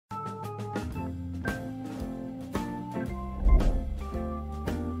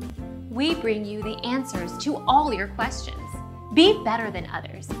we bring you the answers to all your questions. Be better than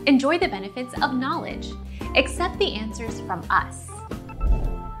others. Enjoy the benefits of knowledge. Accept the answers from us.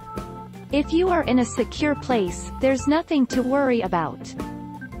 If you are in a secure place, there's nothing to worry about.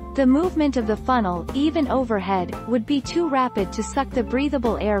 The movement of the funnel, even overhead, would be too rapid to suck the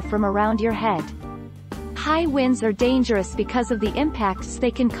breathable air from around your head. High winds are dangerous because of the impacts they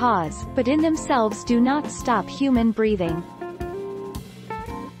can cause, but in themselves do not stop human breathing.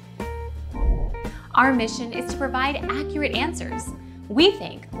 Our mission is to provide accurate answers. We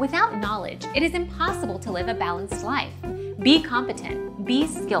think without knowledge, it is impossible to live a balanced life. Be competent, be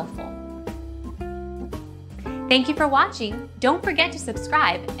skillful. Thank you for watching. Don't forget to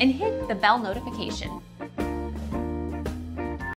subscribe and hit the bell notification.